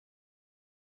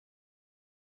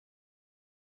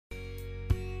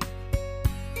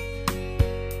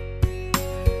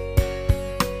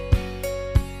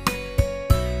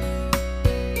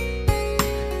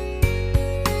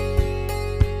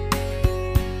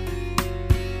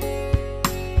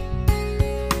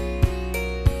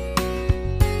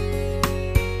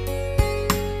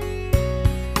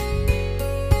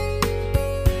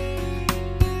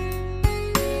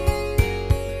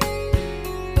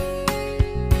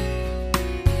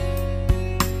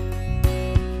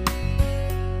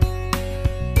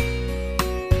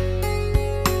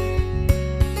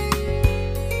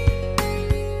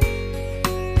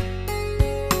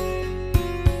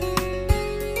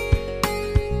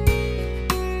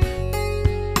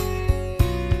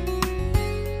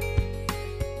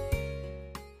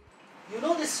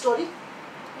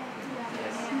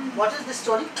What is this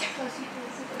story?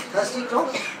 Thirsty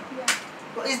crow?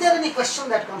 So is there any question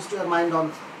that comes to your mind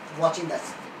on watching that?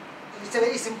 It's a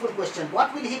very simple question.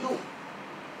 What will he do?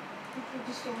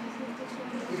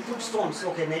 He puts stones.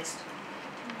 Okay, next.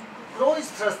 Crow is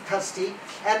thirsty,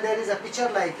 and there is a pitcher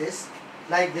like this,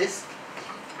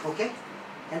 okay,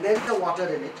 and there is the water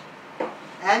in it.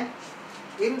 And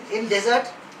in desert,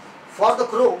 for the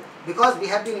crow, because we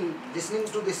have been listening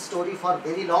to this story for a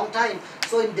very long time,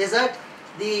 so in desert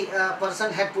the person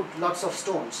had put lots of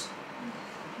stones,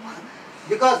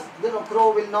 because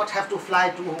crow will not have to fly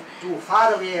too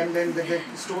far away, and then the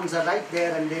stones are right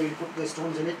there and they will put the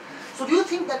stones in it. So do you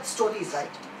think that story is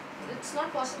right? It's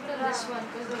not possible in this one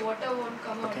because the water won't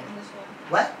come out in this one.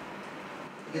 What?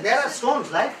 There are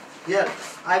stones, right? Here,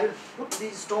 I will put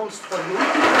these stones for you.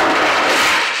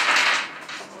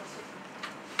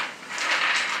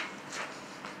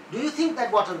 Do you think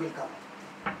that water will come?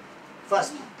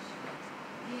 First.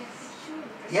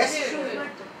 Yes? Yes?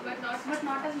 But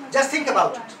not as much. Just think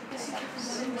about it. Sir,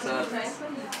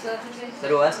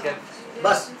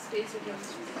 Bus.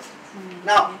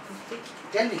 Now,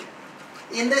 tell me,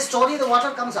 in this story the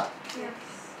water comes up. Yes.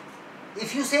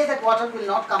 If you say that water will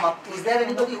not come up, is there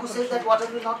anybody who says that water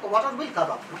will not come? Water will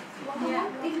come up. No?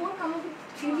 Yeah. It won't come up.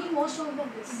 You need more stones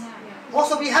than this. Yeah.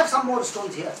 Also, we have some more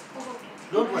stones here.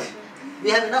 Don't worry.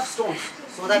 We have enough stones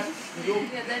so that you...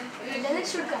 Yeah, then it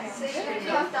should come. If you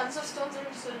have tons of stones, it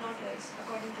will still not rise,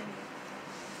 according to me.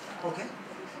 Okay.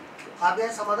 Are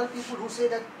there some other people who say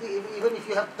that even if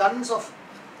you have tons of...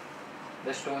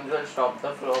 the stones will stop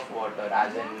the flow of water,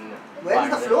 as in... Where is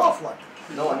the flow of water?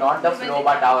 No, not the flow,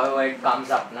 but however it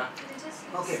comes up, na?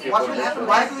 Okay, what will happen?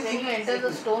 Why do you When think... you enter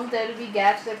the stones, there will be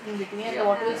gaps left in between and the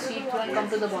water will seep through and come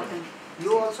to the bottom.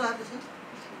 You also have the same?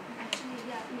 Actually,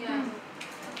 yeah.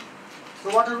 So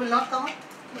water will not come up? It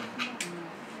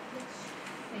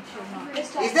should not.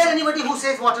 Is there anybody who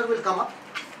says water will come up?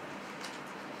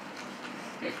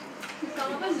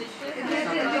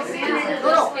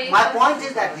 No, my point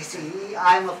is that, you see,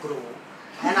 I am a crow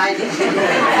and I need to know.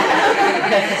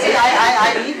 See,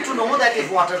 I need to know that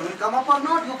if water will come up or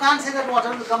not. You can't say that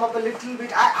water will come up a little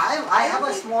bit. I have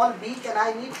a small beak and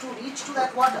I need to reach to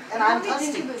that water and I am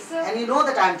thirsty. And you know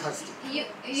that I am thirsty.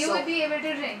 You would be able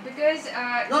to drink because...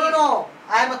 No.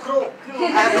 I am a crow. I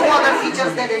have no other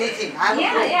features than anything. I am a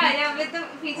crow. Yeah. With the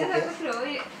features of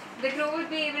the crow would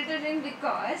be able to drink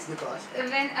because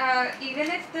when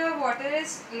even if the water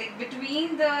is like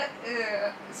between the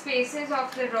spaces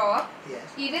of the rock,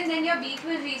 even then your beak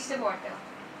will reach the water.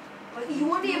 You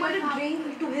won't be able to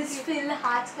drink to his fill,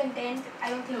 heart's content. I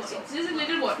don't think so. It's just a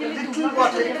little water. Little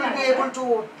water, it will be able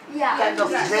to kind of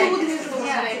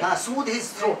soothe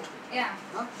his throat. Yeah.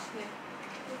 Huh?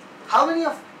 How many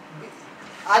of...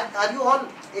 Are you all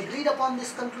agreed upon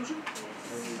this conclusion?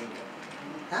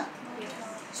 Huh?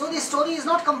 So the story is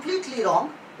not completely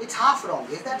wrong, it's half wrong,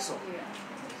 is that so?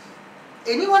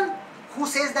 Anyone who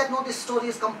says that no, this story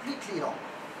is completely wrong,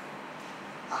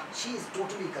 she is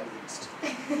totally convinced.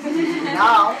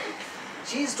 Now,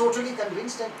 she is totally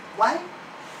convinced, and why?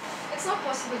 It's not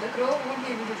possible, the crow won't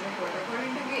be able to drink water.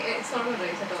 According to me, it's not going to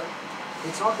rise at all.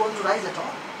 It's not going to rise at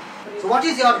all. So what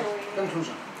is your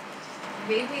conclusion?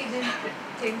 Maybe he didn't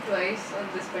think twice on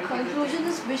this particular Conclusion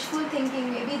is wishful thinking.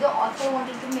 Maybe the author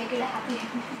wanted to make it a happy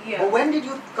ending. Yeah. When did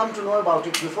you come to know about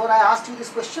it? Before I asked you this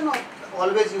question, or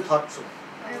always you thought so?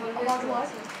 About what?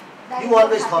 That You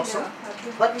always thought so?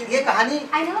 But ये कहानी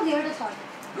I never gave it a thought.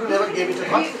 you never gave it a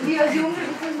thought? We assumed it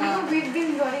because we've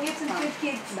been learning it since we're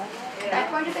kids. At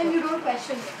that point in time, you don't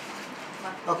question it.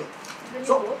 Okay.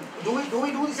 So do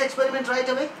we do this experiment right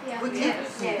away? Yeah. Quickly?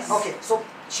 Yes. Okay. So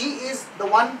she is the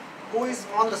one who is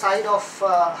on the side of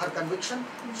her conviction.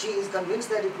 She is convinced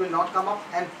that it will not come up,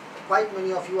 and quite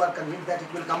many of you are convinced that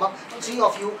it will come up. 3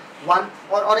 of you, one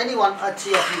or anyone, 3 of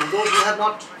you, those who have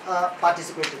not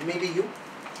participated. Maybe you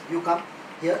come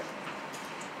here.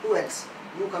 Who else?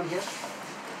 You come here,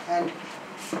 and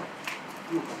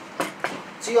you come.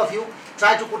 3 of you,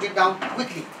 try to put it down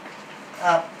quickly.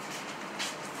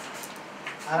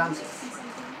 Aram se.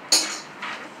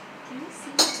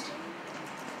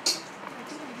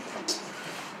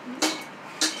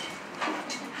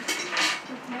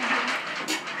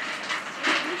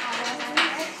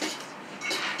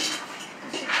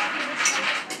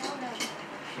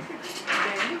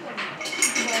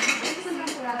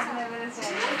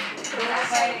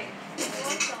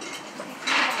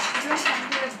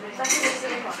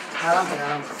 आराम से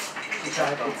It's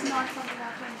not for the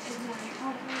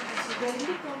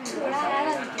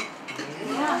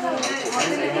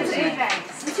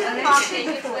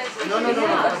No.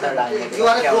 You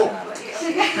are a crow.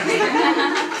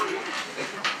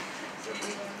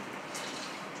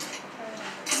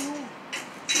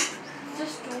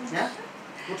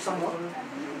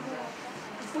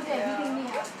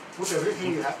 Put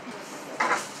everything you have.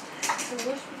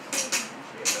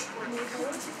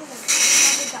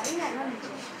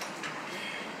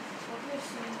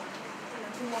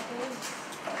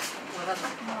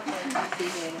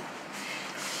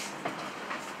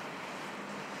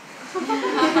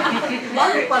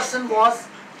 One person was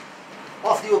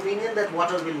of the opinion that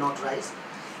water will not rise.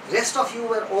 Rest of you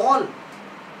were all,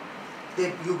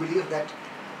 you believe that.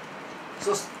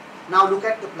 So now look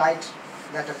at the plight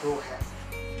that a crow has.